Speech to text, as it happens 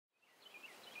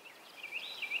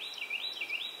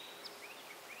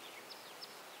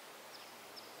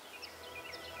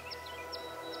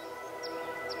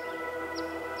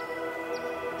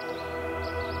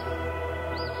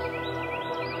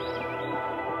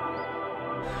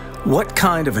What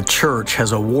kind of a church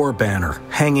has a war banner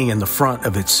hanging in the front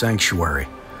of its sanctuary?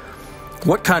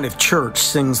 What kind of church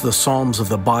sings the Psalms of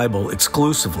the Bible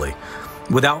exclusively,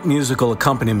 without musical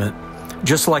accompaniment,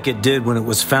 just like it did when it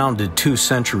was founded 2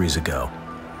 centuries ago?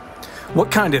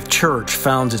 What kind of church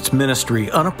founds its ministry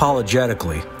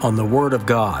unapologetically on the Word of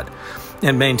God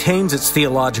and maintains its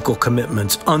theological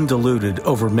commitments undiluted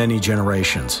over many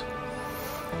generations?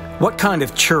 What kind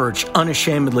of church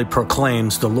unashamedly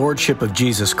proclaims the Lordship of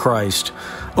Jesus Christ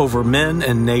over men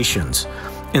and nations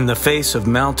in the face of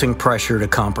mounting pressure to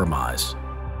compromise?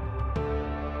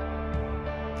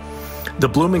 The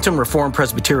Bloomington Reformed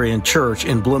Presbyterian Church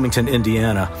in Bloomington,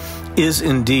 Indiana, is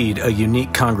indeed a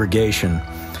unique congregation,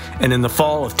 and in the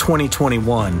fall of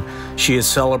 2021, she is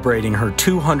celebrating her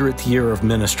 200th year of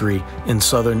ministry in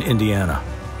southern Indiana.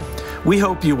 We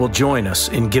hope you will join us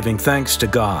in giving thanks to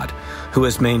God, who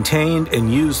has maintained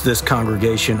and used this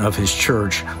congregation of His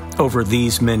church over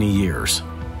these many years.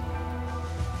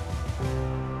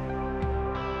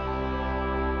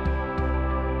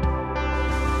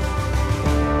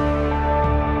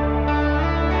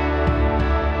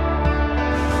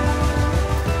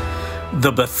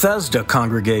 The Bethesda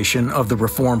congregation of the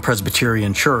Reformed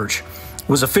Presbyterian Church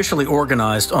was officially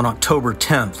organized on October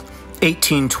 10,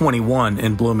 1821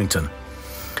 in Bloomington.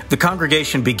 The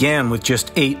congregation began with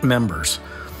just 8 members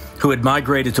who had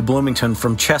migrated to Bloomington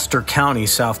from Chester County,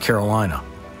 South Carolina.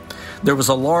 There was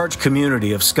a large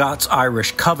community of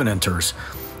Scots-Irish Covenanters,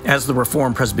 as the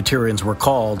Reformed Presbyterians were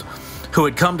called, who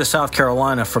had come to South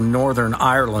Carolina from Northern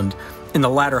Ireland in the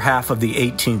latter half of the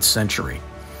 18th century.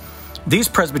 These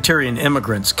Presbyterian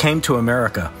immigrants came to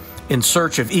America in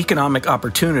search of economic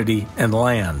opportunity and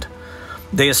land.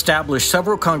 They established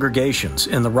several congregations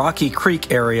in the Rocky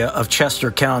Creek area of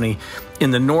Chester County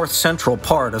in the north-central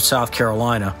part of South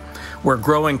Carolina, where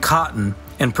growing cotton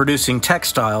and producing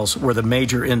textiles were the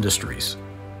major industries.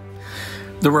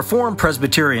 The Reformed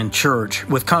Presbyterian Church,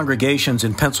 with congregations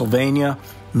in Pennsylvania,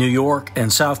 New York,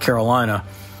 and South Carolina,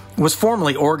 was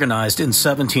formally organized in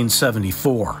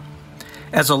 1774.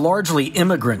 As a largely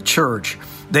immigrant church,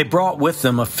 they brought with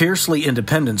them a fiercely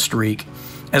independent streak,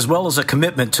 as well as a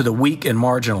commitment to the weak and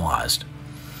marginalized.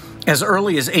 As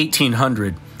early as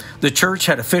 1800, the church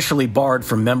had officially barred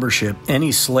from membership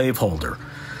any slaveholder,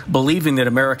 believing that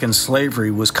American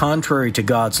slavery was contrary to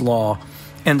God's law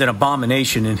and an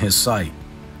abomination in His sight.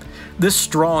 This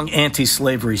strong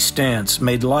anti-slavery stance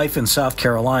made life in South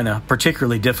Carolina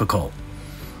particularly difficult.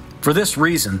 For this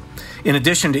reason, in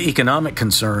addition to economic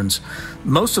concerns,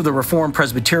 most of the Reformed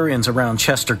Presbyterians around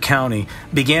Chester County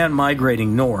began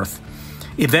migrating north,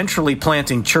 eventually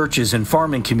planting churches in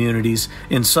farming communities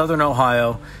in southern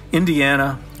Ohio,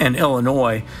 Indiana, and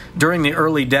Illinois during the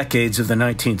early decades of the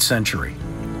 19th century.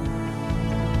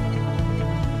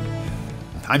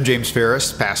 I'm James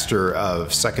Ferris, pastor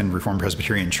of Second Reformed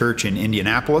Presbyterian Church in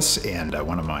Indianapolis, and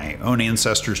one of my own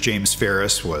ancestors, James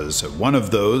Ferris, was one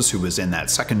of those who was in that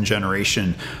second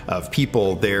generation of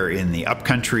people there in the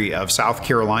upcountry of South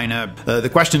Carolina. The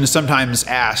question is sometimes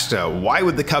asked, why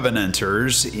would the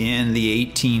Covenanters in the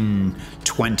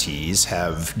 1820s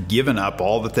have given up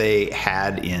all that they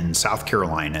had in South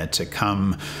Carolina to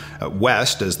come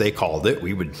west, as they called it?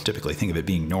 We would typically think of it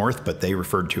being north, but they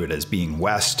referred to it as being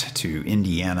west to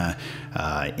Indiana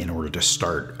in order to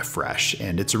start afresh.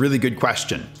 And it's a really good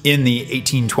question. In the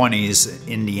 1820s,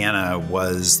 Indiana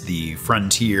was the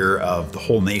frontier of the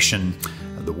whole nation.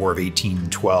 The War of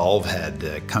 1812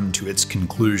 had come to its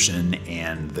conclusion,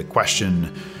 and the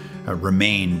question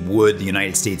remained, would the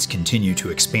United States continue to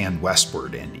expand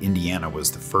westward? And Indiana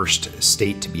was the first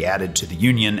state to be added to the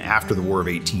Union after the War of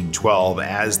 1812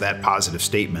 as that positive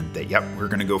statement that, yep, we're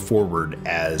going to go forward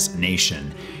as a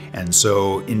nation. And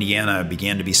so Indiana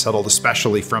began to be settled,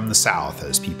 especially from the south,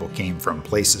 as people came from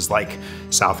places like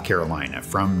South Carolina,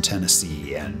 from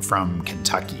Tennessee, and from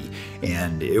Kentucky.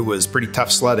 And it was pretty tough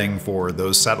sledding for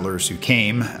those settlers who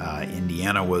came.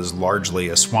 Indiana was largely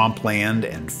a swampland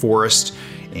and forest,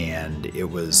 and it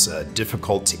was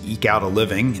difficult to eke out a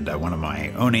living. And one of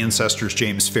my own ancestors,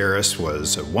 James Ferris,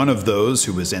 was one of those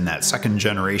who was in that second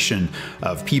generation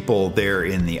of people there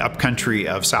in the upcountry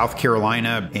of South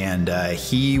Carolina. And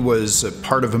he was a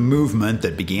part of a movement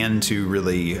that began to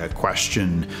really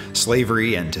question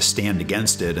slavery and to stand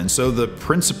against it. And so the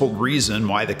principal reason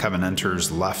why the Covenanters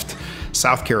left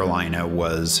South Carolina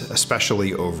was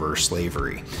especially over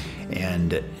slavery.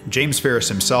 And James Ferris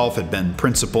himself had been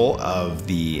principal of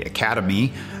the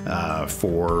Academy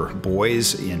for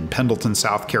Boys in Pendleton,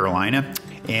 South Carolina.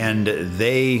 And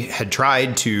they had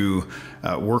tried to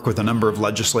work with a number of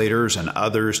legislators and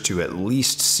others to at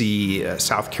least see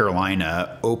South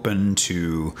Carolina open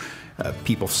to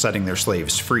people setting their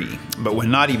slaves free. But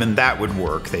when not even that would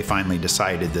work, they finally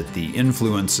decided that the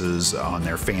influences on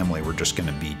their family were just going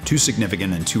to be too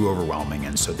significant and too overwhelming,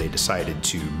 and so they decided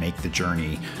to make the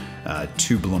journey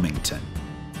to Bloomington.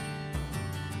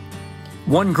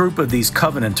 One group of these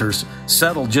Covenanters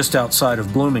settled just outside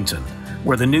of Bloomington,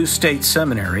 where the new state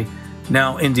seminary,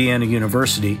 now Indiana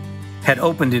University, had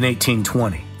opened in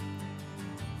 1820.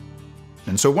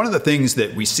 And so one of the things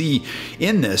that we see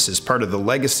in this as part of the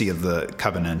legacy of the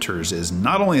Covenanters is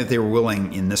not only that they were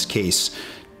willing, in this case,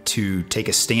 to take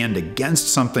a stand against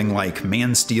something like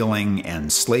man-stealing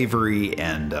and slavery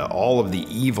and all of the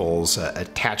evils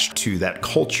attached to that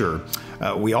culture,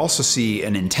 we also see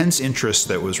an intense interest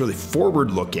that was really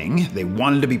forward-looking. They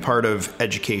wanted to be part of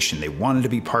education. They wanted to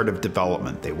be part of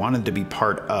development. They wanted to be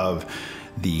part of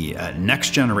the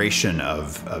next generation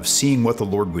of seeing what the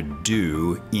Lord would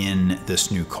do in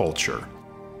this new culture.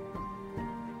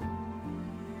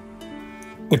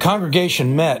 The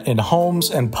congregation met in homes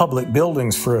and public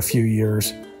buildings for a few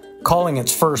years, calling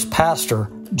its first pastor,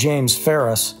 James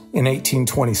Ferris, in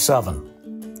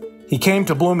 1827. He came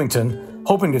to Bloomington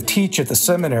hoping to teach at the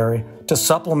seminary to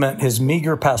supplement his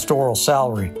meager pastoral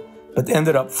salary, but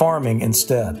ended up farming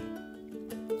instead.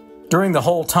 During the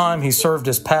whole time he served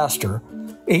as pastor,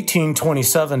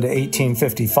 1827 to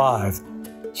 1855,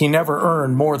 he never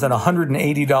earned more than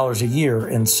 $180 a year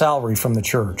in salary from the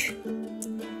church.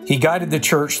 He guided the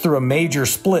church through a major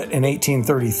split in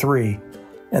 1833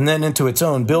 and then into its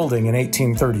own building in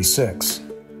 1836.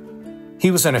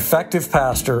 He was an effective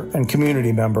pastor and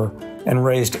community member and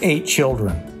raised 8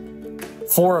 children.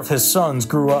 4 of his sons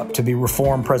grew up to be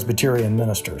Reformed Presbyterian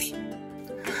ministers.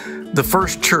 The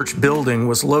first church building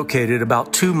was located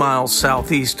about 2 miles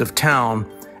southeast of town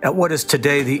at what is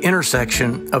today the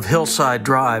intersection of Hillside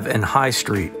Drive and High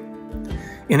Street.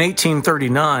 In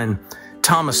 1839,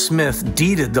 Thomas Smith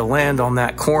deeded the land on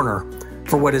that corner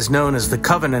for what is known as the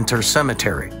Covenanter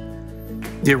Cemetery.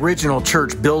 The original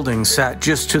church building sat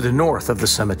just to the north of the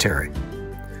cemetery.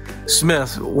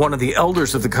 Smith, one of the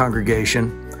elders of the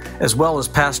congregation, as well as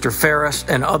Pastor Ferris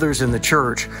and others in the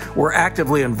church, were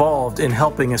actively involved in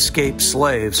helping escaped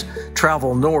slaves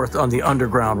travel north on the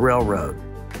Underground Railroad.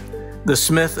 The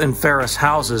Smith and Ferris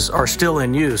houses are still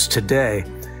in use today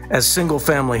as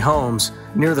single-family homes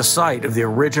near the site of the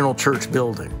original church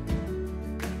building.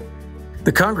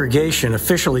 The congregation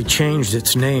officially changed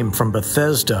its name from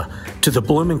Bethesda to the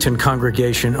Bloomington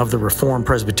Congregation of the Reformed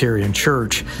Presbyterian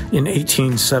Church in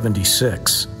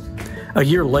 1876. A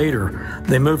year later,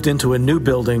 they moved into a new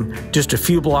building just a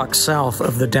few blocks south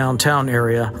of the downtown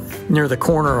area near the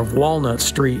corner of Walnut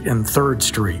Street and 3rd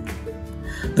Street.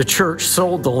 The church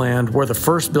sold the land where the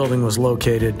first building was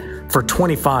located for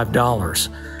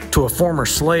 $25 to a former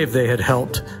slave they had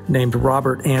helped named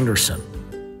Robert Anderson.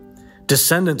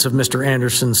 Descendants of Mr.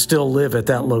 Anderson still live at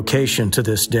that location to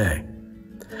this day.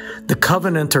 The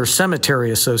Covenanter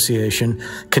Cemetery Association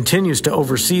continues to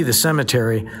oversee the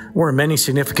cemetery where many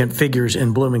significant figures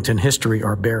in Bloomington history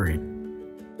are buried.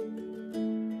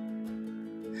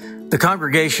 The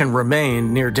congregation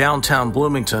remained near downtown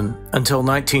Bloomington until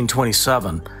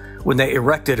 1927, when they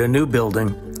erected a new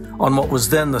building on what was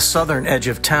then the southern edge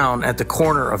of town at the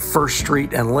corner of 1st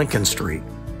Street and Lincoln Street.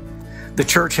 The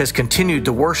church has continued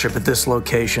to worship at this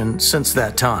location since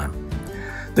that time.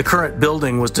 The current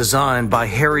building was designed by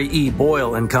Harry E.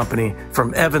 Boyle and Company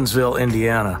from Evansville,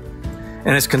 Indiana,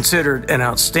 and is considered an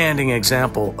outstanding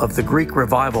example of the Greek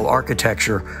Revival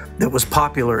architecture that was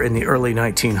popular in the early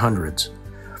 1900s.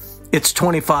 Its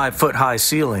 25-foot-high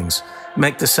ceilings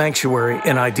make the sanctuary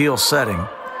an ideal setting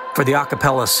for the a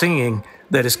cappella singing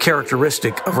that is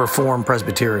characteristic of Reformed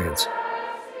Presbyterians.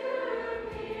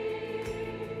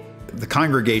 The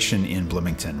congregation in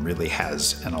Bloomington really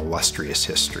has an illustrious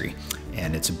history,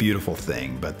 and it's a beautiful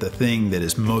thing. But the thing that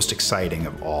is most exciting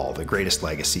of all, the greatest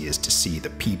legacy, is to see the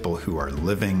people who are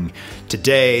living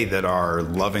today that are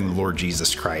loving the Lord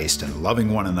Jesus Christ and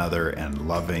loving one another and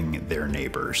loving their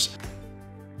neighbors.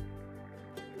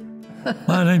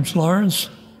 My name's Lawrence.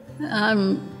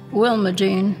 I'm Wilma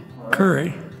Jean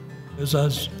Curry. I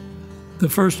was the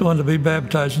first one to be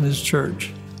baptized in this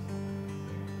church.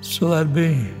 So that'd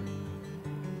be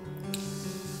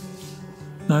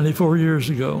 94 years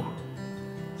ago.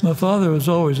 My father was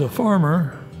always a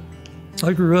farmer.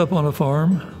 I grew up on a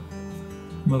farm.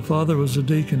 My father was a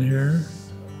deacon here.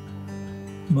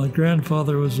 My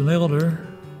grandfather was an elder.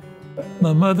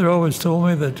 My mother always told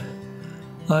me that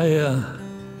I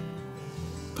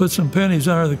put some pennies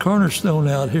under the cornerstone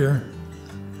out here.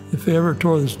 If they ever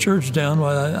tore this church down,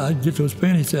 well, I'd get those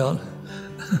pennies out.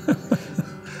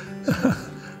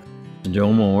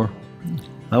 Joe Moore.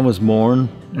 I was born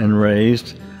and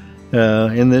raised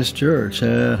in this church.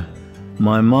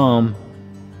 My mom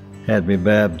had me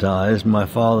baptized. My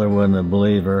father wasn't a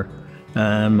believer,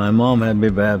 and my mom had me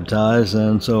baptized,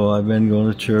 and so I've been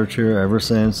going to church here ever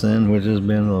since then, which has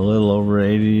been a little over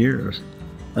 80 years.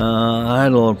 I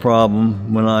had a little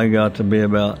problem when I got to be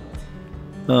about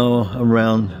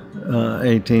around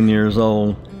 18 years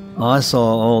old. I saw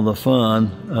all the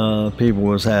fun people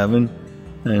was having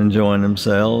and enjoying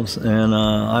themselves, and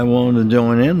I wanted to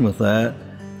join in with that.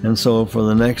 And so for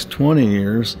the next 20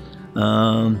 years,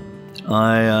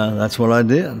 that's what I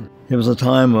did. It was a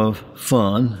time of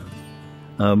fun,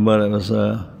 but it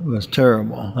was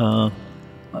terrible.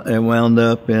 It wound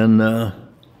up in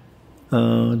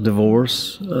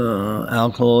divorce,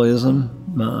 alcoholism,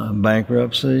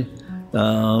 bankruptcy,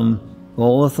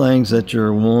 all the things that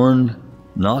you're warned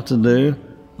not to do.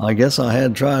 I guess I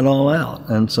had tried all out,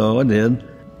 and so I did.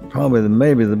 Probably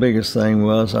maybe the biggest thing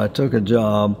was I took a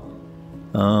job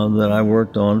that I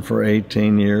worked on for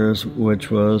 18 years, which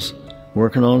was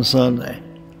working on Sunday.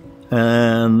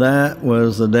 And that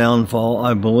was the downfall,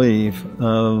 I believe,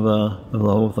 of the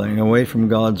whole thing. Away from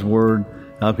God's Word,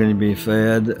 how can you be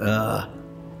fed?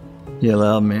 He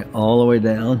allowed me all the way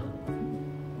down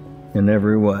in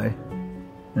every way,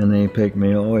 and then He picked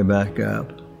me all the way back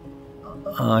up.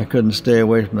 I couldn't stay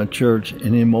away from the church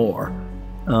anymore,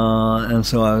 and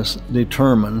so I was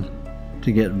determined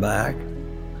to get back.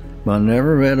 But I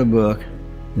never read a book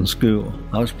in school.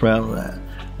 I was proud of that.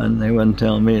 And they wasn't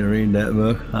telling me to read that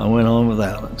book. I went on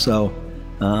without it. So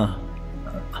I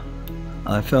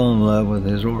fell in love with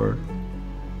His Word.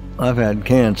 I've had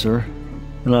cancer,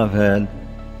 and I've had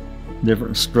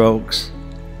different strokes,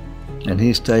 and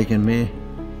He's taken me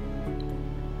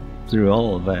through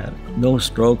all of that. Those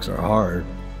strokes are hard.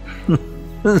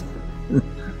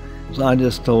 So I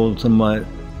just told somebody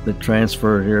that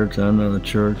transferred here to another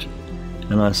church,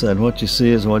 and I said, what you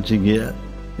see is what you get.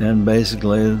 And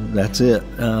basically, that's it.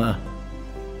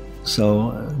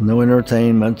 So no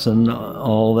entertainments and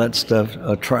all that stuff,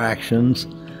 attractions.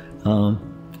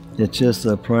 It's just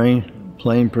a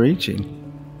plain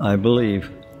preaching, I believe.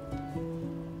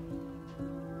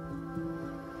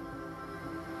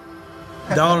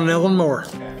 Don and Ellen Moore.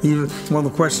 One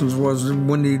of the questions was,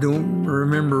 when do you don't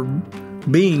remember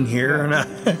being here? And I,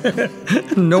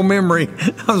 no memory.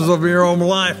 I was over here all my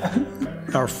life.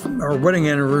 Our wedding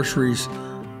anniversary's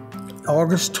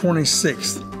August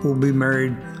 26th. We'll be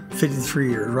married 53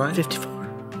 years, right? 54.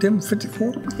 Tim,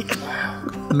 54?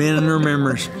 Men and their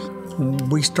memories.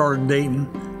 We started dating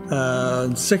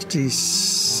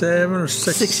 67 or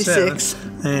 67. 66.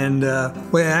 And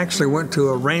we actually went to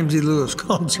a Ramsey Lewis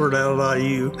concert out at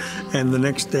IU, and the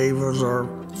next day was our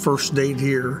first date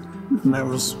here. And that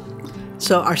was...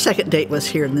 So our second date was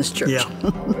here in this church. Yeah.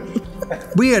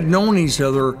 We had known each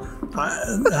other.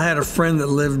 I had a friend that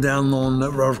lived down on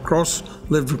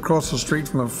lived across the street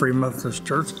from a Free Methodist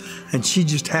church, and she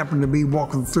just happened to be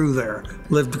walking through there.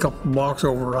 Lived a couple blocks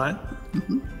over, right?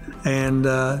 Mm-hmm. And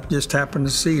just happened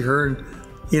to see her. And,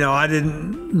 you know, I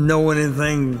didn't know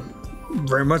anything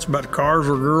very much about cars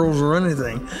or girls or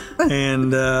anything,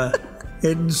 and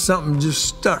something just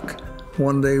stuck.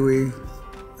 One day we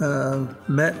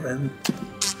met, and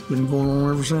been going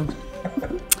on ever since.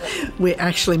 We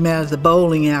actually met at the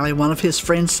bowling alley. One of his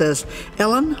friends says,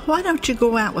 Ellen, why don't you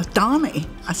go out with Donnie?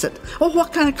 I said, oh,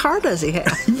 what kind of car does he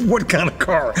have? What kind of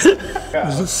car? It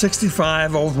was a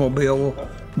 65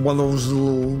 Oldsmobile, one of those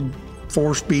little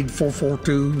 4-speed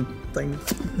 442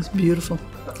 things. It's beautiful.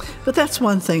 But that's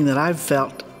one thing that I've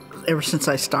felt ever since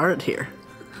I started here,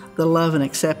 the love and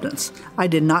acceptance. I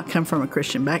did not come from a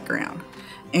Christian background,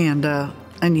 and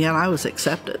yet I was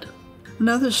accepted.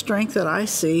 Another strength that I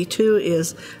see, too,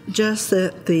 is just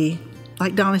that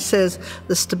like Donnie says,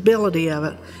 the stability of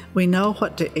it. We know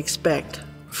what to expect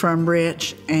from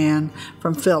Rich and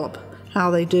from Philip,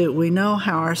 how they do. We know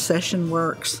how our session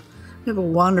works. We have a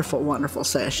wonderful, wonderful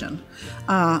session.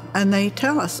 And they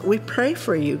tell us, we pray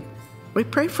for you. We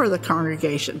pray for the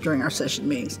congregation during our session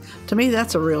meetings. To me,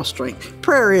 that's a real strength.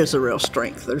 Prayer is a real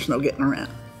strength. There's no getting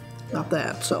around about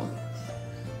that. So,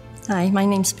 hi, my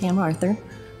name's Pam Arthur.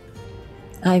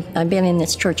 I've been in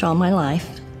this church all my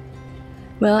life.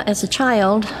 Well, as a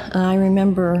child, I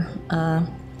remember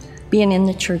being in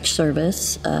the church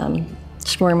service,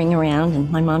 squirming around,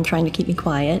 and my mom trying to keep me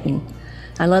quiet. And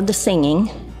I loved the singing,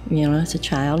 you know, as a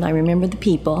child. I remember the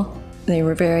people. They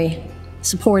were very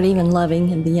supportive and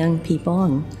loving of the young people.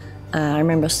 And I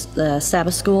remember the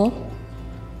Sabbath school,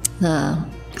 the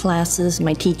classes,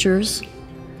 my teachers.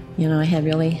 You know, I had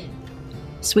really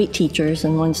sweet teachers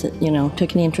and ones that, you know,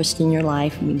 took an interest in your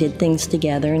life. We did things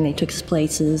together, and they took us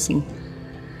places.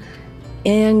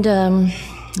 And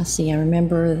let's see, I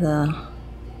remember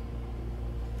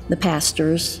the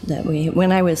pastors that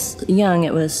when I was young,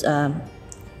 it was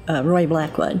Roy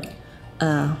Blackwood, when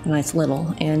I was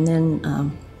little, and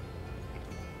then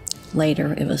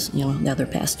later it was, the other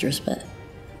pastors, but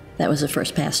that was the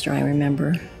first pastor I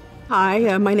remember.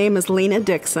 Hi, my name is Lena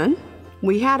Dixon.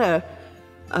 We had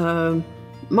a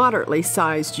moderately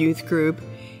sized youth group,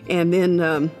 and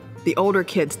then the older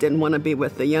kids didn't want to be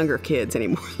with the younger kids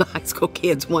anymore. The high school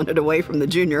kids wanted away from the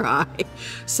junior high.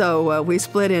 So we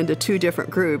split into two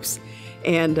different groups,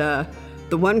 and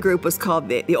the one group was called,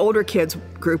 the older kids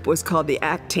group was called the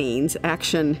ACT Teens,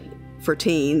 Action for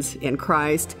Teens in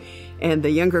Christ, and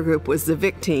the younger group was the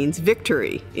VIC Teens,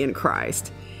 Victory in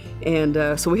Christ.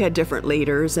 And so we had different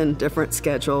leaders and different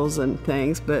schedules and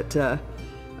things, but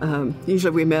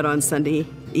usually we met on Sunday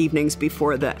evenings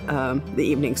before the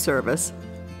evening service.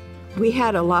 We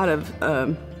had a lot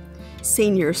of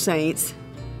senior saints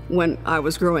when I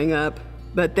was growing up,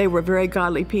 but they were very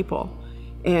godly people,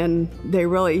 and they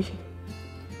really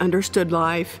understood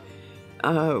life,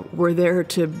 were there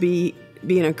to be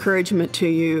an encouragement to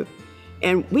you.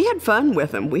 And we had fun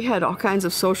with them. We had all kinds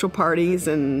of social parties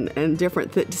and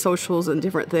different socials and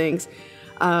different things.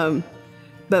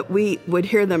 But we would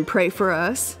hear them pray for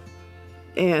us.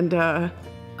 And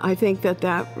I think that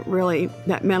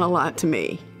meant a lot to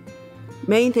me.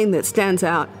 Main thing that stands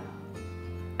out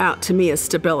to me is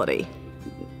stability.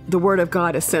 The Word of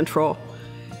God is central.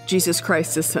 Jesus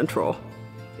Christ is central.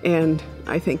 And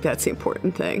I think that's the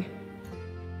important thing.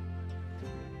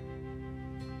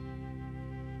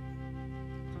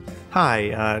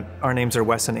 Hi, our names are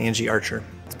Wes and Angie Archer.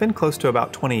 It's been close to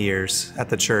about 20 years at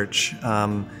the church.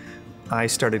 I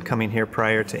started coming here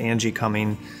prior to Angie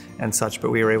coming and such, but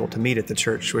we were able to meet at the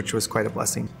church, which was quite a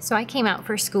blessing. So I came out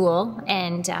for school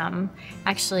and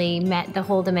actually met the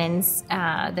Holdemans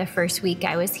the first week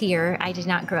I was here. I did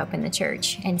not grow up in the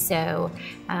church, and so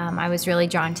I was really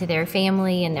drawn to their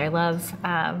family and their love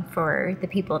for the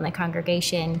people in the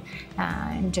congregation,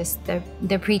 and just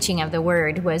the preaching of the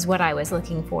word was what I was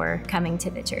looking for coming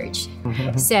to the church.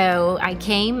 So I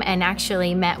came and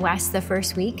actually met Wes the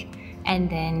first week,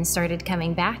 and then started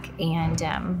coming back,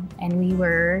 and we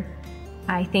were,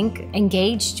 I think,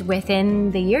 engaged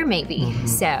within the year maybe.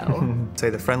 So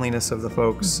say the friendliness of the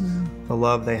folks, the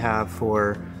love they have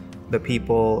for the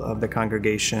people of the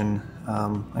congregation,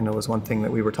 I know was one thing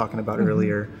that we were talking about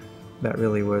earlier that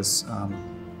really was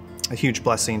a huge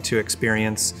blessing to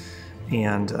experience,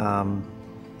 and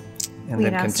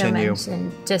then continue.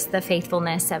 And just the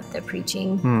faithfulness of the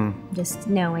preaching, just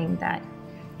knowing that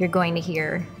you're going to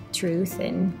hear truth,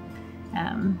 and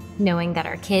knowing that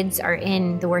our kids are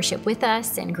in the worship with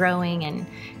us and growing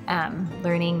and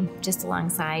learning just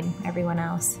alongside everyone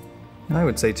else. And I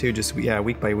would say too, just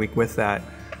week by week with that,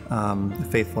 the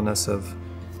faithfulness of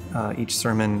each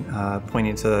sermon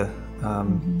pointing to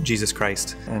Jesus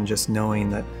Christ, and just knowing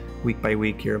that week by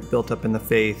week you're built up in the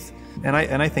faith. And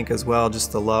I think as well,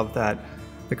 just the love that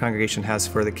the congregation has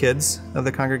for the kids of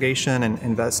the congregation, and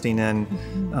investing in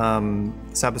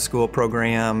Sabbath school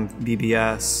program,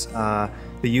 VBS.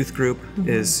 The youth group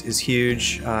is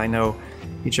huge. I know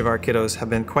each of our kiddos have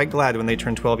been quite glad when they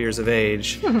turn 12 years of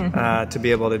age to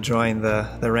be able to join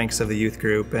the ranks of the youth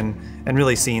group, and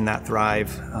really seeing that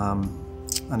thrive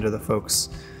under the folks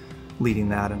leading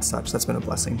that and such. That's been a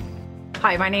blessing.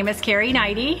 Hi, my name is Carrie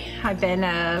Knighty. I've been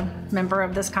a member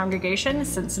of this congregation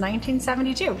since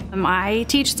 1972. I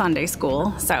teach Sunday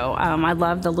school, so I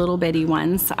love the little bitty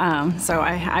ones. So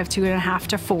I have 2.5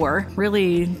 to 4,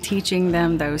 really teaching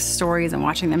them those stories and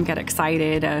watching them get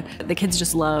excited. The kids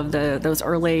just love those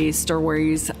early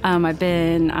stories. I've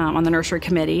been on the nursery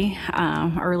committee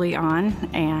early on,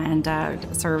 and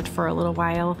served for a little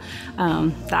while.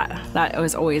 That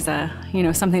was always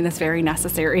something that's very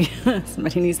necessary.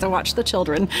 Somebody needs to watch the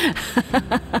children.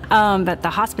 But the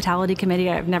hospitality committee,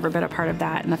 I've never been a part of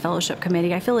that, and the fellowship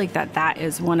committee, I feel like that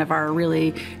is one of our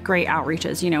really great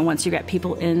outreaches. Once you get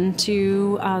people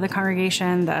into the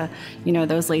congregation,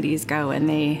 those ladies go and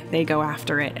they go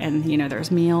after it, and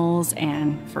there's meals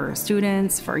and for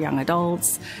students, for young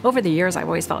adults. Over the years, I've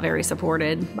always felt very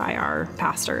supported by our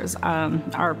pastors.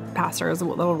 Our pastors,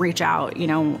 they'll reach out,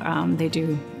 they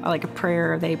do like a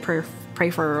prayer, they pray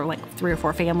for like 3 or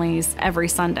 4 families every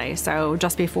Sunday. So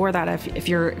just before that, if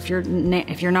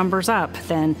your number's up,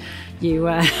 then you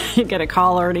get a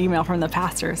call or an email from the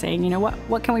pastor saying,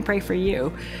 what can we pray for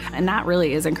you? And that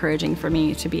really is encouraging for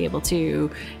me to be able to,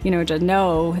 to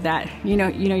know that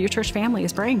your church family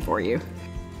is praying for you.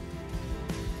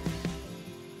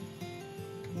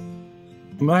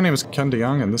 My name is Ken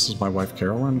DeYoung, and this is my wife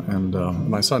Carolyn, and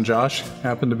my son Josh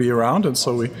happened to be around, and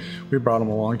so we brought him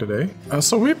along today.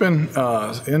 So we've been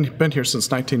here since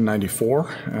 1994.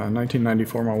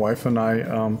 1994, my wife and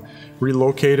I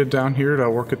relocated down here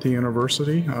to work at the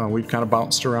university. We've kind of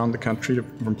bounced around the country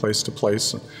from place to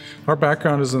place. Our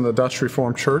background is in the Dutch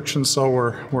Reformed Church, and so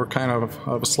we're kind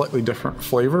of a slightly different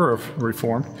flavor of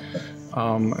Reformed.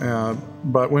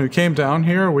 But when we came down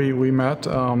here, we met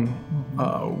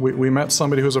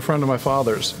somebody who was a friend of my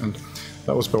father's, and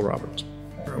that was Bill Roberts.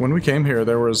 When we came here,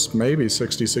 there was maybe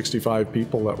 60, 65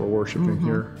 people that were worshiping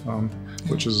here,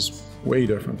 which is way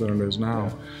different than it is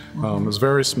now. It was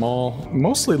very small,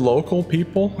 mostly local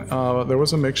people. There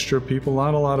was a mixture of people,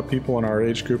 not a lot of people in our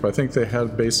age group. I think they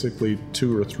had basically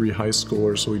 2 or 3 high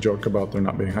schoolers, so we joke about there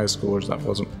not being high schoolers. That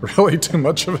wasn't really too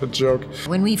much of a joke.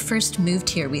 When we first moved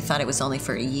here, we thought it was only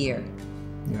for a year.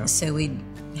 Yeah. So we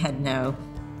had no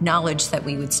knowledge that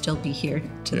we would still be here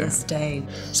to this day.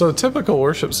 So the typical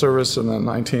worship service in the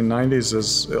 1990s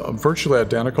is virtually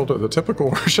identical to the typical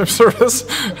worship service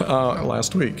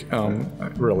last week,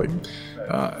 really.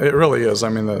 It really is. I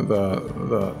mean,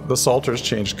 the psalters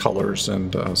changed colors,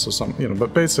 and so some,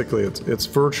 but basically it's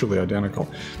virtually identical.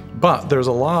 But there's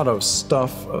a lot of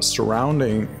stuff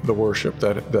surrounding the worship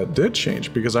that did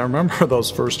change, because I remember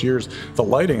those first years, the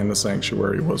lighting in the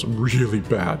sanctuary was really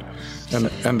bad,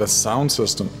 and the sound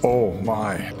system, oh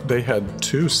my, they had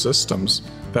 2 systems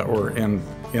that were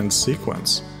in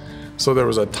sequence. So there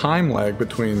was a time lag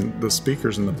between the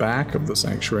speakers in the back of the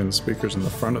sanctuary and the speakers in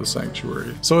the front of the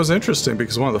sanctuary. So it was interesting,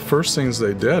 because one of the first things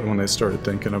they did when they started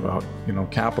thinking about,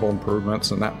 capital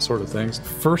improvements and that sort of things,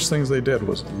 first things they did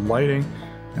was lighting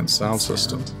and sound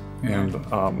system. And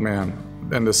man,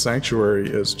 and the sanctuary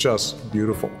is just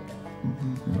beautiful.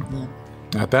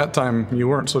 At that time, you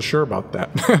weren't so sure about that.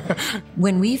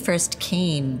 When we first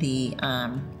came, the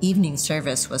evening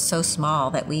service was so small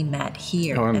that we met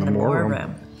here in the Moore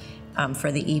Room.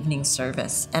 For the evening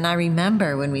service. And I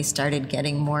remember when we started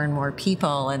getting more and more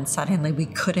people, and suddenly we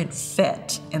couldn't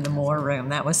fit in the Moore Room.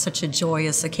 That was such a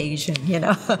joyous occasion,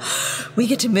 We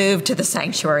get to move to the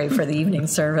sanctuary for the evening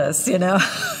service, It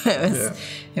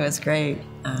was great.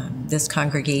 This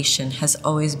congregation has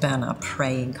always been a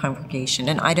praying congregation,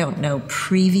 and I don't know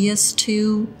previous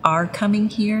to our coming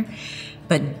here,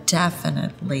 but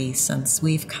definitely since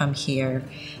we've come here,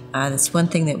 that's one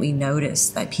thing that we notice,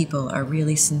 that people are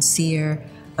really sincere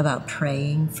about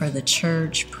praying for the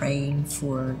church, praying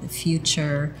for the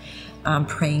future,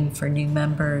 praying for new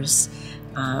members,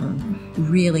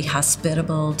 really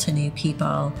hospitable to new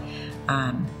people.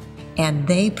 And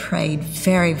they prayed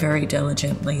very, very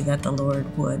diligently that the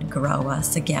Lord would grow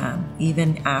us again,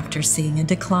 even after seeing a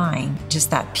decline. Just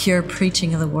that pure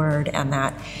preaching of the word and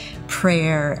that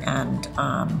prayer and,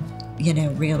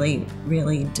 really,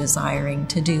 really desiring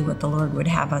to do what the Lord would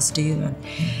have us do.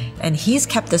 And He's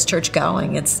kept this church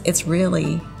going. It's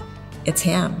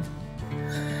Him.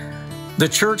 The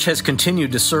church has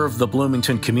continued to serve the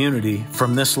Bloomington community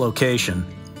from this location,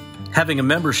 having a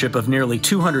membership of nearly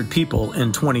 200 people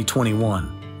in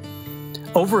 2021.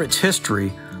 Over its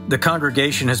history, the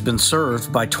congregation has been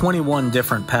served by 21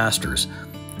 different pastors,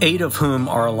 8 of whom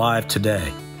are alive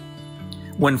today.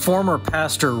 When former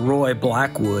pastor Roy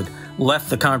Blackwood left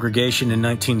the congregation in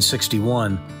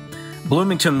 1961,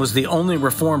 Bloomington was the only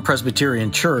Reformed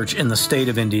Presbyterian church in the state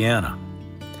of Indiana.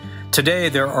 Today,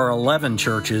 there are 11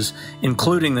 churches,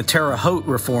 including the Terre Haute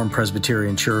Reformed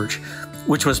Presbyterian Church,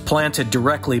 which was planted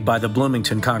directly by the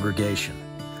Bloomington congregation.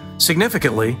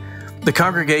 Significantly, the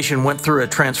congregation went through a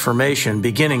transformation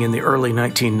beginning in the early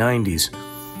 1990s,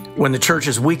 when the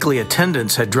church's weekly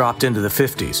attendance had dropped into the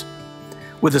 50s.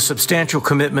 With a substantial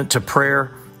commitment to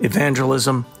prayer,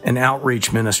 evangelism, and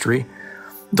outreach ministry,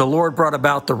 the Lord brought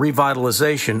about the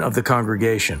revitalization of the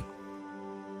congregation.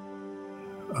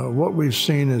 What we've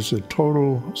seen is a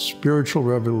total spiritual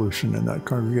revolution in that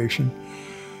congregation.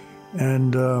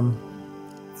 And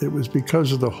it was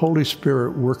because of the Holy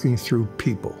Spirit working through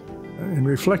people. And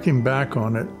reflecting back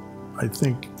on it, I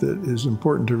think that is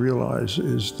important to realize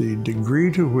is the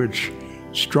degree to which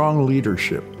strong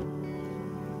leadership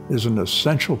is an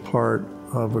essential part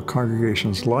of a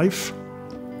congregation's life,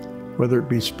 whether it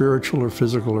be spiritual or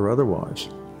physical or otherwise.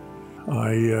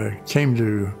 I came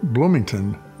to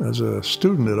Bloomington as a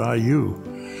student at IU,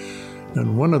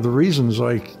 and one of the reasons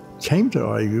I came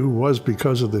to IU was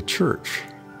because of the church.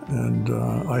 And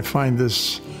I find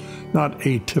this not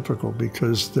atypical,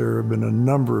 because there have been a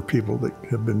number of people that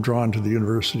have been drawn to the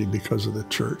university because of the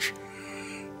church.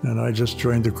 And I just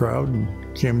joined the crowd and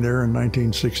came there in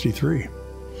 1963.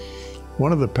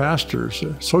 One of the pastors,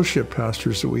 associate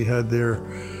pastors that we had there,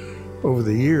 over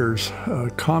the years,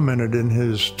 commented in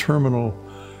his terminal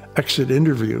exit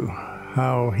interview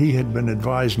how he had been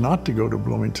advised not to go to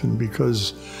Bloomington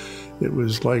because it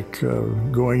was like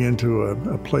going into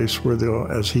a place where, they'll,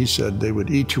 as he said, they would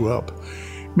eat you up,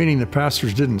 meaning the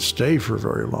pastors didn't stay for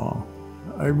very long.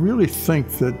 I really think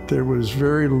that there was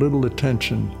very little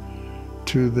attention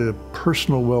to the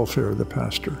personal welfare of the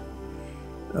pastor.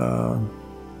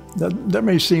 That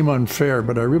may seem unfair,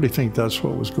 but I really think that's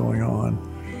what was going on.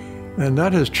 And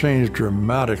that has changed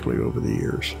dramatically over the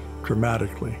years,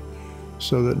 dramatically.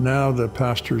 So that now the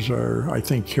pastors are, I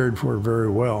think, cared for very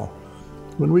well.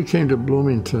 When we came to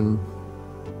Bloomington,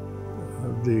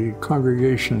 the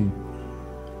congregation,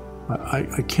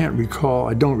 I can't recall,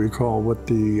 I don't recall what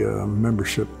the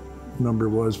membership number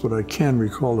was, but I can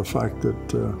recall the fact that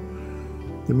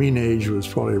the mean age was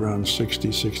probably around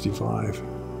 60, 65.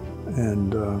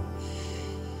 And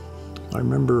I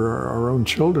remember our own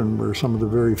children were some of the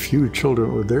very few children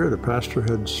that were there. The pastor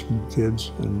had some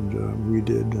kids, and we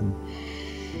did. And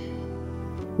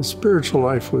the spiritual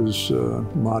life was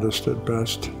modest at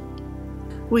best.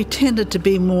 We tended to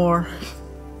be more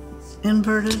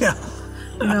inverted. Yeah.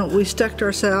 You know, we stuck to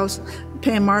ourselves.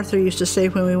 Pam Arthur used to say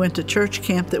when we went to church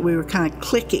camp that we were kind of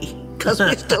cliquey because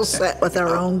we still sat with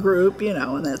our own group, you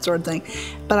know, and that sort of thing.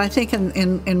 But I think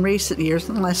in recent years,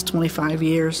 in the last 25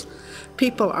 years,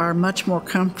 people are much more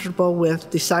comfortable with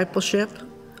discipleship,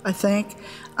 I think.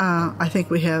 I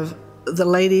think we have, the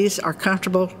ladies are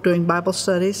comfortable doing Bible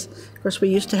studies. Of course, we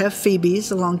used to have Phoebes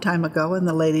a long time ago, and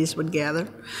the ladies would gather.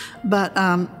 But,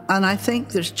 and I think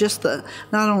there's just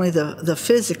not only the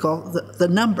physical, the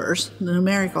numbers, the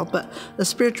numerical, but the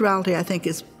spirituality, I think,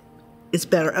 is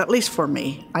better, at least for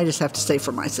me. I just have to say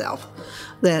for myself,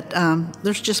 that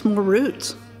there's just more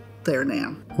roots there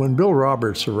now. When Bill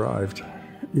Roberts arrived,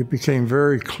 it became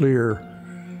very clear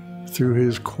through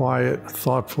his quiet,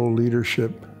 thoughtful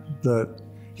leadership that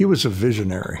he was a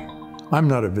visionary. I'm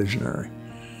not a visionary.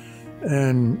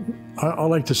 And I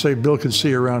like to say Bill could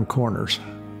see around corners.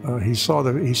 He saw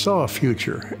a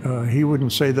future. He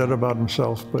wouldn't say that about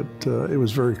himself, but it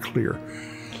was very clear.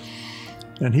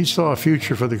 And he saw a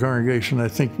future for the congregation I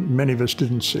think many of us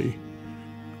didn't see.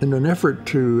 In an effort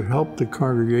to help the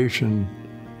congregation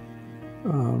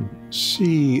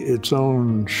see its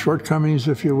own shortcomings,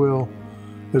 if you will,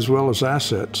 as well as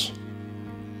assets,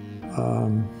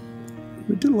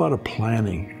 we did a lot of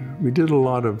planning. We did a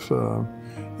lot of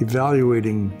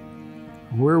evaluating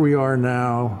where we are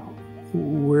now,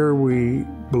 where we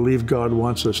believe God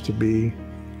wants us to be.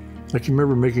 I can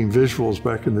remember making visuals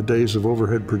back in the days of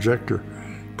overhead projector,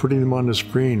 putting them on the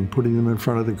screen, putting them in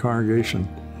front of the congregation.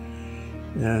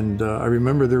 And I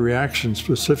remember the reactions,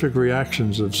 specific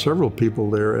reactions of several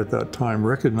people there at that time,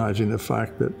 recognizing the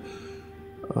fact that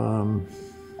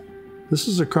this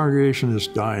is a congregation that's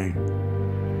dying.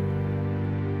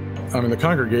 I mean, the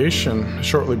congregation,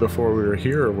 shortly before we were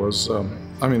here, was,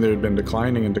 I mean, they had been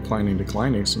declining and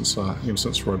declining since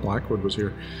Roy Blackwood was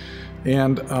here.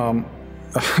 And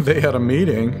they had a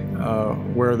meeting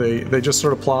where they just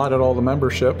sort of plotted all the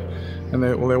membership, and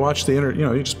they watched the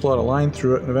you just plot a line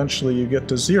through it, and eventually you get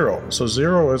to 0. So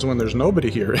 0 is when there's nobody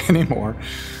here anymore.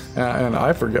 And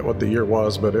I forget what the year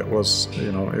was, but it was,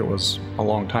 it was a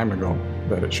long time ago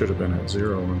that it should have been at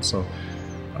 0. And so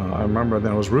I remember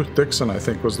then it was Ruth Dixon, I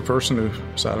think, was the person who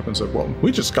sat up and said, well,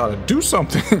 we just got to do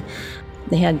something.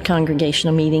 They had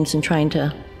congregational meetings and trying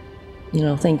to,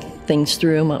 think things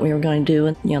through and what we were going to do.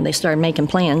 And, they started making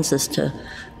plans as to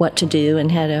what to do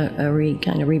and had a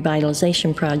kind of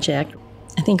revitalization project.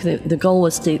 I think the goal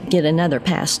was to get another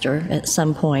pastor at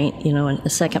some point, a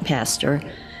second pastor.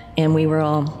 And we were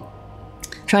all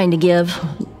trying to give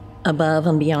above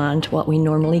and beyond what we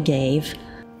normally gave.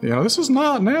 This is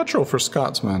not natural for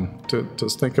Scotsmen to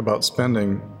think about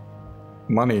spending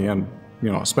money and,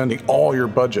 spending all your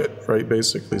budget, right?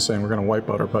 Basically saying we're going to wipe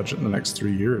out our budget in the next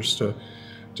 3 years to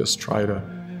just try to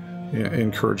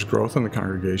encourage growth in the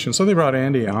congregation. So they brought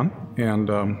Andy on, and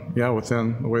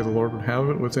within the way the Lord would have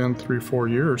it, within 3 or 4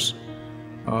 years,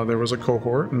 there was a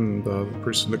cohort, and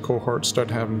the cohort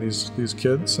started having these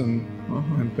kids,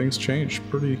 and things changed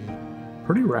pretty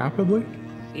rapidly.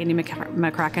 Andy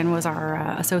McCracken was our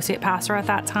associate pastor at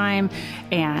that time,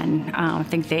 and I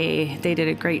think they did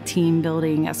a great team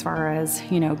building as far as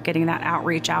getting that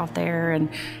outreach out there, and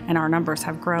our numbers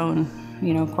have grown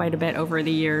quite a bit over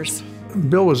the years.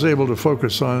 Bill was able to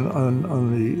focus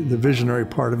on the visionary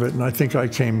part of it, and I think I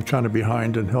came kind of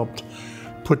behind and helped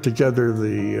put together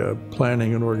the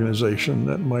planning and organization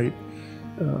that might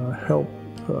help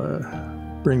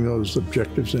bring those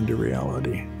objectives into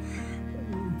reality.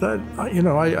 That,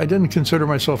 I didn't consider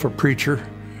myself a preacher.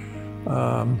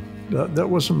 That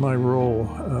wasn't my role.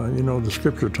 The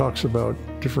scripture talks about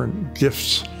different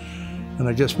gifts, and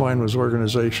I guess mine was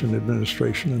organization,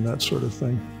 administration, and that sort of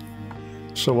thing.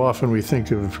 So often we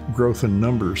think of growth in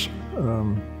numbers.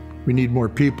 We need more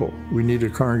people. We need a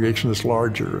congregation that's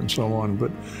larger and so on.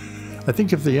 But I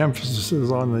think if the emphasis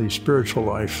is on the spiritual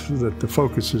life, that the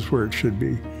focus is where it should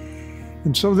be.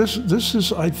 And so this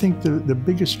is, I think, the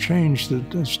biggest change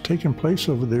that has taken place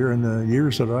over there in the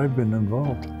years that I've been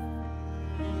involved.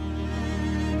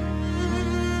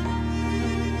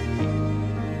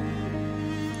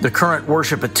 The current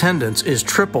worship attendance is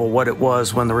triple what it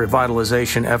was when the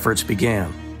revitalization efforts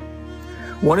began.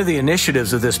 One of the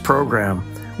initiatives of this program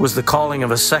was the calling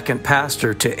of a second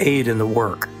pastor to aid in the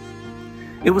work.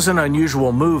 It was an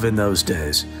unusual move in those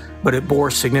days, but it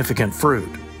bore significant fruit.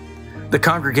 The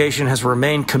congregation has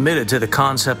remained committed to the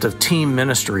concept of team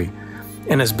ministry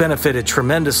and has benefited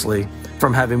tremendously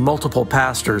from having multiple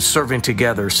pastors serving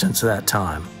together since that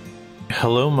time.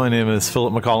 Hello, my name is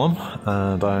Philip McCollum,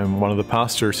 and I'm one of the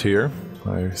pastors here.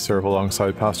 I serve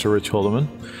alongside Pastor Rich Holdeman,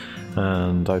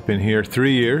 and I've been here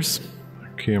 3 years.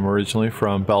 I came originally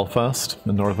from Belfast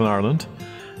in Northern Ireland,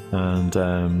 and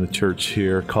the church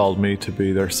here called me to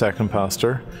be their second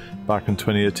pastor back in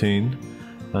 2018.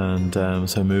 And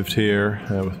so I moved here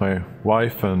with my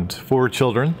wife and 4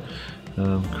 children,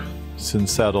 since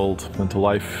settled into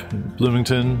life in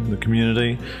Bloomington, the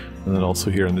community, and then also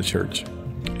here in the church.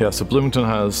 Yeah, so Bloomington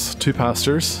has 2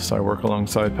 pastors, so I work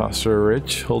alongside Pastor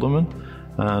Rich Holdeman,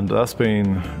 and that's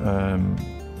been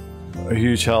a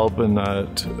huge help in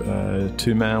that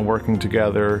 2 men working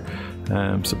together,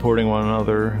 supporting one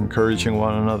another, encouraging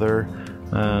one another,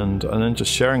 and then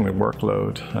just sharing the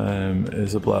workload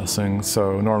is a blessing.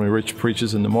 So normally Rich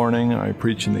preaches in the morning, I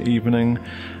preach in the evening,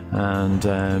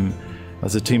 and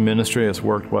as a team ministry it's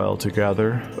worked well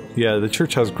together. Yeah, the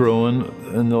church has grown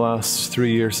in the last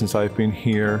 3 years since I've been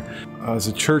here. As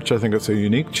a church, I think it's a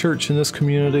unique church in this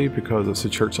community because it's a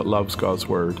church that loves God's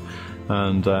Word.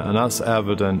 And that's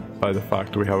evident by the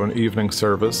fact that we have an evening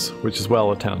service, which is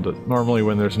well attended. Normally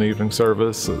when there's an evening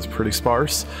service, it's pretty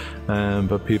sparse,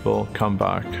 but people come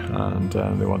back and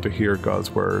they want to hear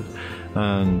God's Word.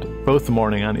 And both the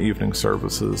morning and evening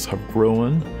services have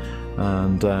grown,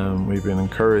 and we've been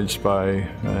encouraged by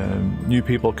new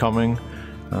people coming,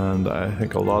 and I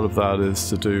think a lot of that is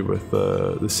to do with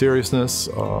the seriousness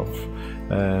of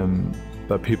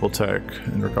that people take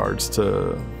in regards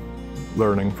to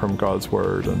learning from God's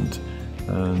Word,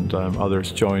 and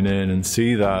others join in and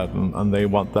see that, and they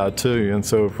want that too, and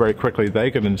so very quickly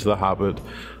they get into the habit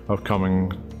of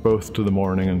coming both to the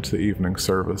morning and to the evening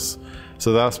service.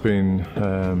 So that's been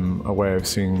a way of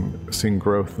seeing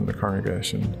growth in the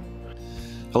congregation.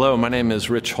 Hello, my name is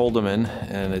Rich Holdeman,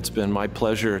 and it's been my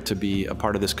pleasure to be a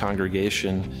part of this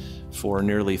congregation for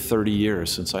nearly 30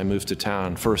 years since I moved to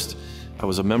town. First, I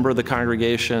was a member of the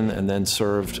congregation and then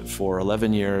served for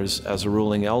 11 years as a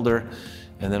ruling elder,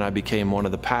 and then I became one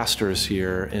of the pastors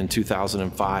here in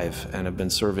 2005 and have been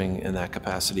serving in that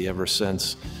capacity ever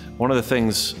since. One of the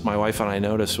things my wife and I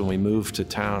noticed when we moved to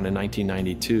town in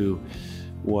 1992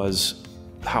 was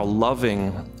how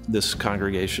loving this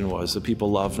congregation was. The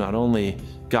people loved not only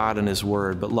God and His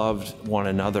Word, but loved one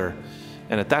another.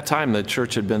 And at that time, the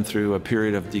church had been through a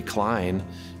period of decline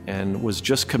and was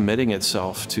just committing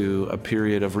itself to a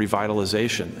period of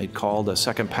revitalization. They'd called a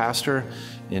second pastor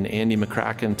in Andy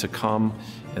McCracken to come,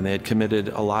 and they had committed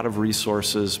a lot of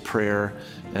resources, prayer,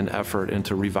 and effort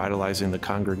into revitalizing the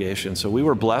congregation. So we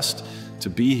were blessed to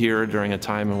be here during a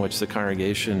time in which the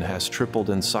congregation has tripled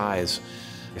in size.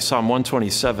 Psalm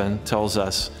 127 tells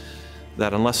us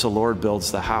that unless the Lord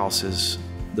builds the house,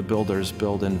 the builders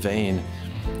build in vain.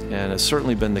 And it's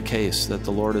certainly been the case that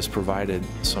the Lord has provided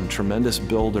some tremendous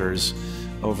builders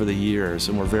over the years,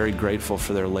 and we're very grateful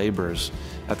for their labors.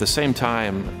 At the same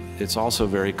time, it's also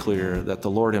very clear that the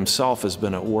Lord Himself has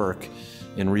been at work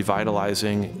in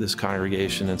revitalizing this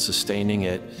congregation and sustaining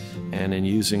it and in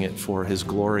using it for His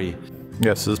glory.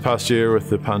 Yes, this past year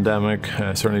with the pandemic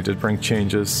certainly did bring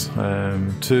changes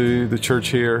to the church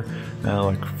here,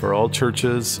 like for all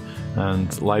churches,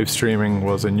 and live streaming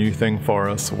was a new thing for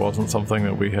us. It wasn't something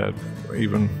that we had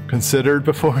even considered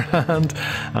beforehand,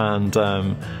 and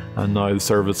now the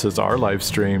services are live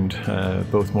streamed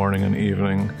both morning and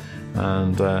evening.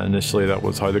 And initially that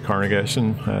was how the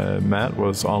congregation met,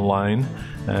 was online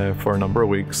for a number of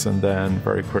weeks, and then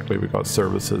very quickly we got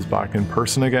services back in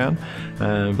person again.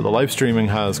 But the live streaming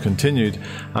has continued,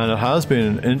 and it has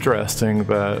been interesting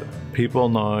that people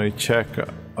now check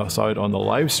us out on the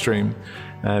live stream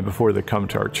before they come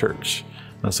to our church.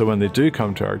 And so when they do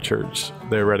come to our church,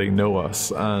 they already know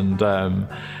us, and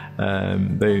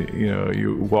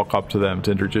you walk up to them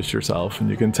to introduce yourself, and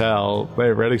you can tell they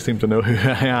already seem to know who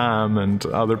I am and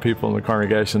other people in the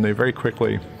congregation. They very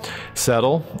quickly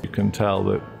settle. You can tell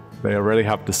that they already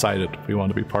have decided we want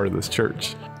to be part of this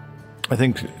church. I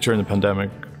think during the pandemic,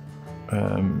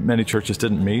 many churches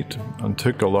didn't meet and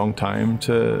took a long time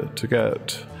to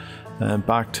get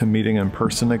back to meeting in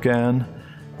person again.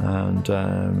 And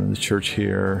the church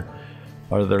here,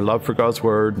 out of their love for God's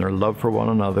Word and their love for one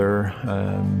another,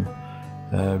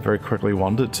 very quickly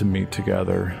wanted to meet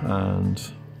together. And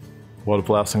what a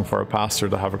blessing for a pastor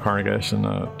to have a congregation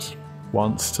that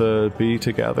wants to be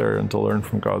together and to learn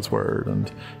from God's Word.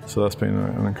 And so that's been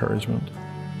an encouragement.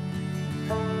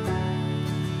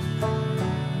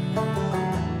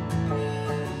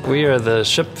 We are the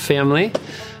Ship family.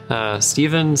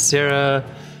 Stephen, Sarah,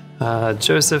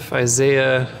 Joseph,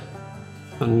 Isaiah,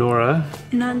 Nora.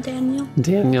 And I'm Daniel.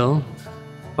 Daniel,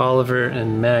 Oliver,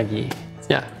 and Maggie.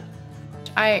 Yeah.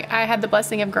 I had the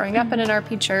blessing of growing up in an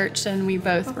RP church, and we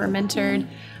both were mentored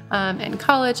in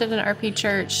college at an RP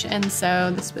church, and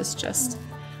so this was just,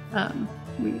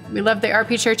 we loved the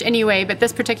RP church anyway, but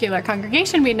this particular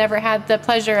congregation we'd never had the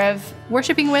pleasure of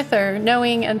worshiping with or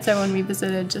knowing, and so when we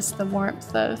visited, just the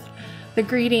warmth of the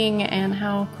greeting and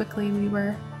how quickly we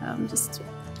were just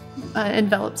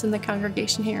enveloped in the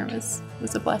congregation here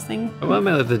was a blessing. Well, I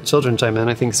might let the children chime in.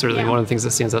 I think certainly one of the things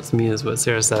that stands out to me is what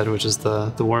Sarah said, which is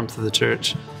the warmth of the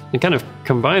church. And kind of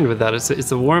combined with that, it's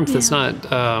the warmth that's not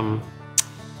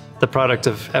the product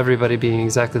of everybody being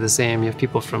exactly the same. You have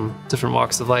people from different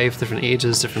walks of life, different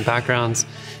ages, different backgrounds,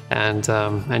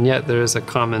 and yet there is a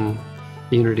common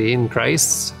unity in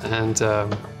Christ, and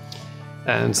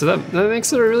so that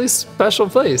makes it a really special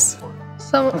place.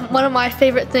 So one of my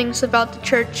favorite things about the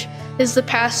church is the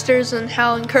pastors and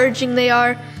how encouraging they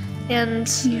are, and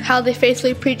how they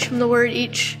faithfully preach from the Word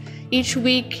each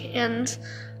week. And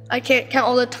I can't count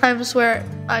all the times where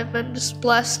I've been just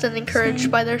blessed and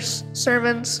encouraged by their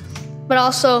sermons. But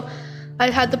also,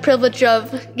 I've had the privilege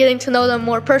of getting to know them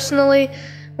more personally.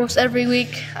 Almost every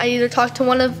week, I either talk to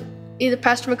one of either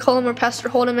Pastor McCollum or Pastor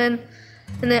Holdeman.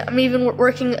 And I'm even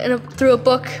working through a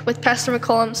book with Pastor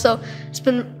McCollum, so it's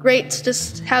been great to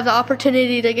just have the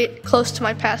opportunity to get close to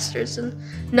my pastors and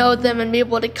know them and be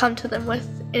able to come to them with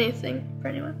anything,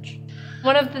 pretty much.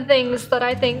 One of the things that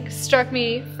I think struck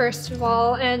me first of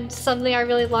all, and something I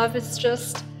really love, is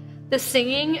just the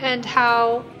singing and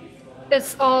how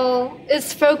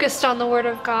it's focused on the Word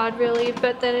of God, really,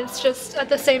 but then it's just at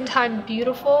the same time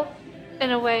beautiful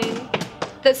in a way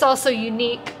that's also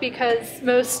unique, because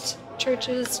most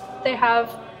churches, they have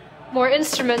more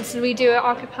instruments, and we do it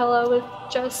a cappella with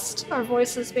just our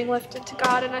voices being lifted to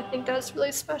God, and I think that's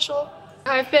really special.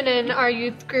 I've been in our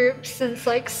youth group since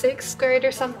like 6th grade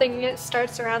or something. It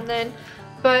starts around then,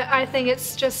 but I think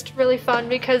it's just really fun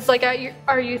because like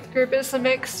our youth group is a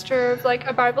mixture of like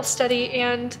a Bible study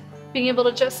and being able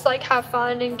to just like have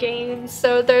fun and games.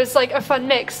 So there's like a fun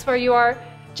mix where you are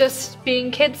just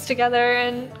being kids together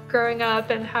and growing up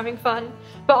and having fun,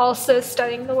 but also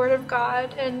studying the Word of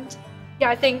God. And yeah,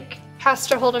 I think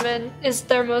Pastor Holdeman is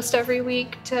there most every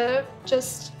week to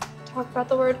just talk about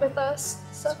the Word with us.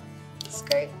 So it's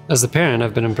great. As a parent,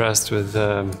 I've been impressed with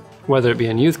whether it be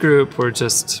in youth group or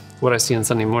just what I see on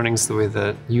Sunday mornings, the way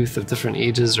that youth of different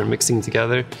ages are mixing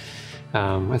together.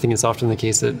 I think it's often the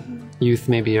case that youth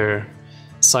maybe are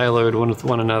siloed one with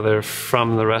one another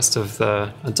from the rest of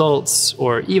the adults,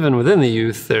 or even within the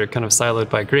youth, they're kind of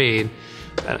siloed by grade.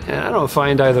 And I don't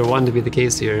find either one to be the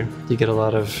case here. You get a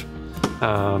lot of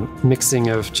mixing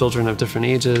of children of different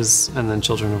ages, and then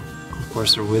children, of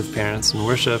course, are with parents in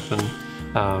worship.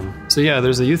 And so yeah,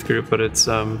 there's a youth group, but it's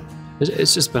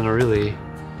just been a really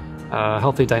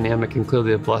healthy dynamic and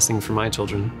clearly a blessing for my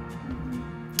children.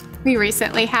 We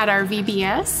recently had our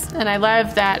VBS, and I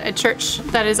love that a church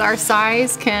that is our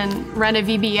size can run a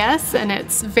VBS, and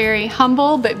it's very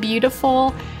humble but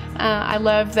beautiful. I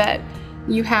love that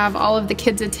you have all of the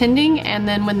kids attending, and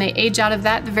then when they age out of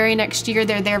that, the very next year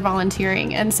they're there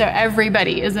volunteering, and so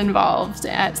everybody is involved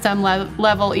at some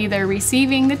level, either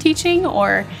receiving the teaching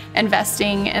or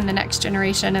investing in the next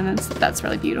generation, and that's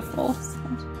really beautiful.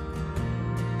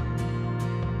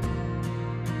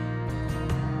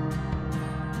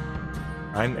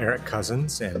 I'm Eric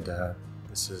Cousins, and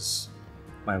this is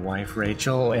my wife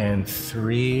Rachel, and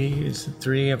three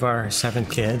of our 7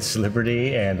 kids,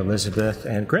 Liberty and Elizabeth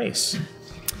and Grace.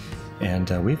 And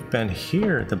we've been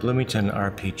here at the Bloomington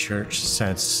RP Church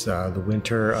since the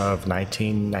winter of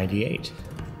 1998.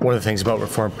 One of the things about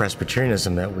Reformed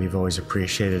Presbyterianism that we've always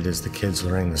appreciated is the kids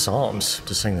learning the Psalms,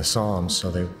 to sing the Psalms. So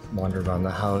they wander around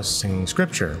the house singing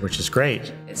scripture, which is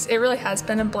great. It really has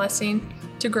been a blessing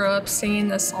to grow up singing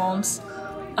the Psalms.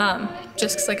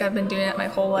 Just because like I've been doing it my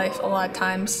whole life. A lot of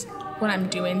times when I'm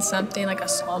doing something, like a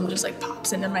psalm just like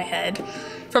pops into my head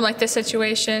from like the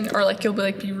situation, or like you'll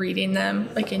be reading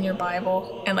them like in your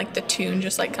Bible, and like the tune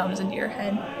just like comes into your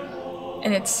head,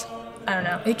 and it's, I don't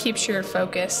know, it keeps your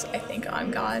focus, I think,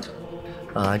 on God.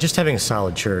 Just having a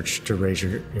solid church to raise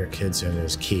your kids in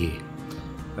is key,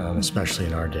 especially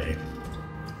in our day.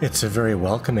 It's a very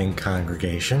welcoming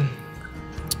congregation,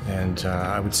 and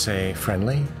I would say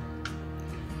friendly.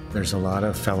 There's a lot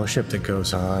of fellowship that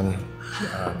goes on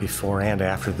before and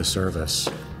after the service.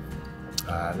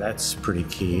 That's pretty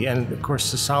key. And of course,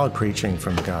 the solid preaching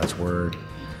from God's Word,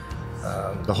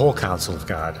 the whole counsel of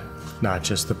God, not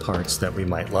just the parts that we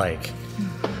might like,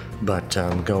 but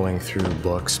going through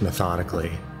books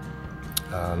methodically,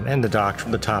 and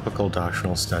the topical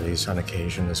doctrinal studies on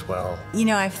occasion as well. You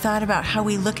know, I've thought about how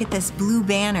we look at this blue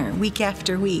banner week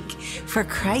after week for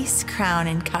Christ's crown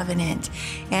and covenant.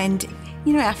 And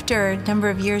you know, after a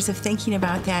number of years of thinking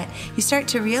about that, you start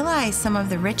to realize some of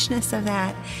the richness of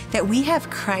that we have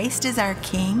Christ as our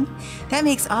King. That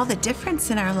makes all the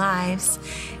difference in our lives.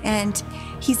 And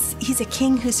he's a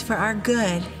King who's for our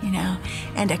good, you know,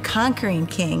 and a conquering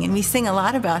King. And we sing a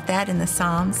lot about that in the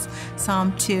Psalms,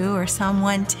 Psalm 2 or Psalm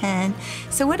 110.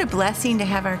 So what a blessing to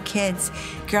have our kids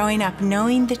growing up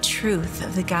knowing the truth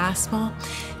of the gospel,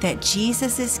 that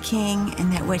Jesus is King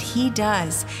and that what he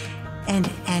does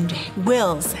and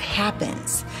wills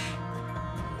happens.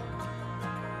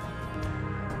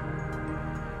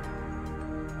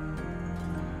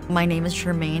 My name is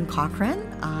Jermaine Cochran.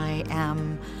 I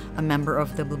am a member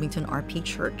of the Bloomington RP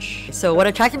Church. So what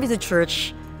attracted me to the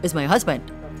church is my husband.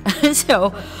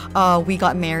 So we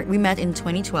got married. We met in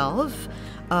 2012.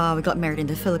 We got married in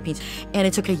the Philippines, and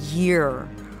it took a year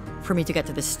for me to get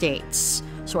to the States.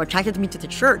 So what attracted me to the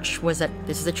church was that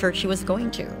this is the church he was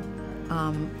going to.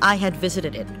 I had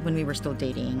visited it when we were still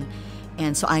dating,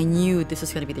 and so I knew this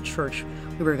was going to be the church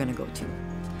we were going to go to.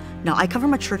 Now, I come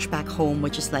from a church back home,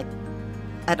 which is like,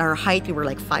 at our height, we were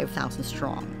like 5,000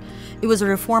 strong. It was a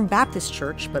Reformed Baptist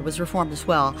church, but it was Reformed as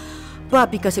well.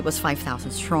 But because it was 5,000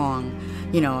 strong,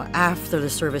 you know, after the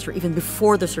service or even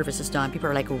before the service is done, people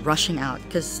are like rushing out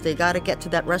because they got to get to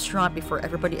that restaurant before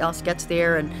everybody else gets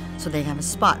there, and so they have a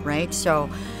spot, right? So.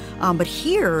 But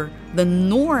here, the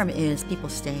norm is people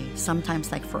stay,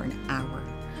 sometimes like for an hour,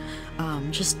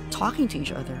 just talking to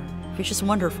each other, which is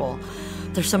wonderful.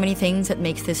 There's so many things that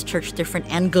makes this church different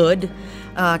and good,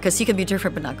 because you can be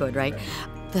different but not good, right?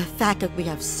 The fact that we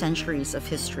have centuries of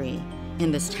history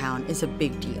in this town is a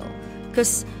big deal,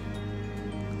 because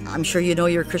I'm sure you know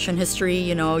your Christian history.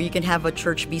 You know, you can have a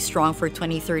church be strong for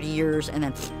 20, 30 years and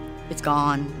then it's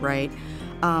gone, right?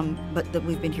 But that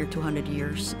we've been here 200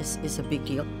 years is a big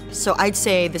deal. So I'd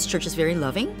say this church is very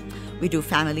loving. We do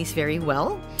families very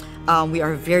well. We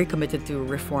are very committed to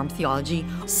Reformed theology.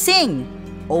 Sing!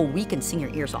 Oh, we can sing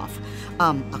your ears off.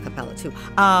 A cappella too.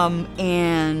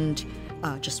 And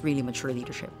just really mature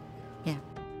leadership. Yeah.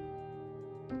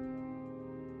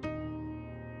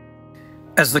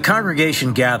 As the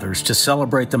congregation gathers to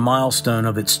celebrate the milestone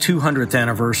of its 200th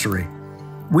anniversary,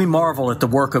 we marvel at the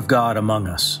work of God among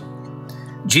us.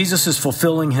 Jesus is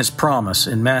fulfilling his promise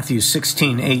in Matthew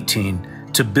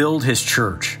 16:18 to build his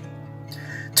church.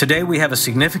 Today we have a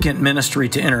significant ministry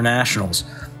to internationals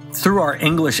through our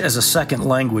English as a Second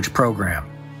Language program.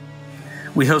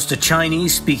 We host a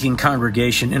Chinese-speaking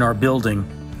congregation in our building,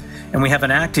 and we have an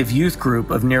active youth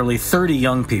group of nearly 30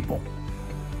 young people.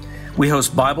 We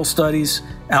host Bible studies,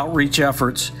 outreach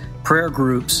efforts, prayer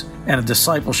groups, and a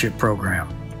discipleship program.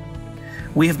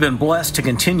 We have been blessed to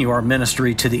continue our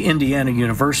ministry to the Indiana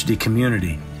University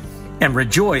community and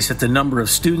rejoice at the number of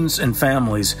students and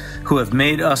families who have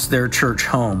made us their church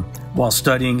home while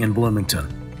studying in Bloomington.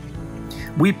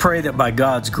 We pray that by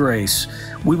God's grace,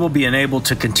 we will be enabled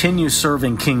to continue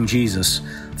serving King Jesus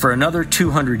for another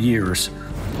 200 years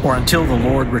or until the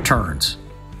Lord returns,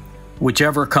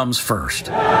 whichever comes first.